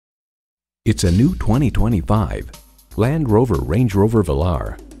It's a new 2025 Land Rover Range Rover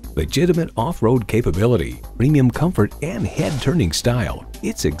Velar. Legitimate off-road capability, premium comfort, and head-turning style.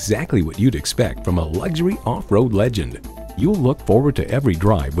 It's exactly what you'd expect from a luxury off-road legend. You'll look forward to every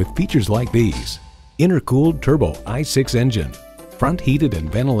drive with features like these: intercooled turbo I6 engine, front heated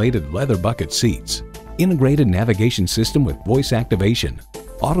and ventilated leather bucket seats, integrated navigation system with voice activation,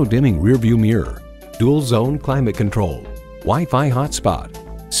 auto-dimming rearview mirror, dual-zone climate control, Wi-Fi hotspot,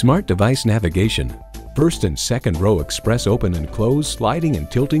 smart device navigation, first and second row express open and close sliding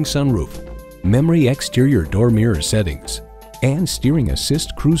and tilting sunroof, memory exterior door mirror settings, and steering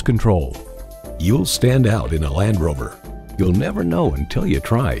assist cruise control. You'll stand out in a Land Rover. You'll never know until you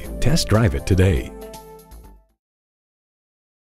try. Test drive it today.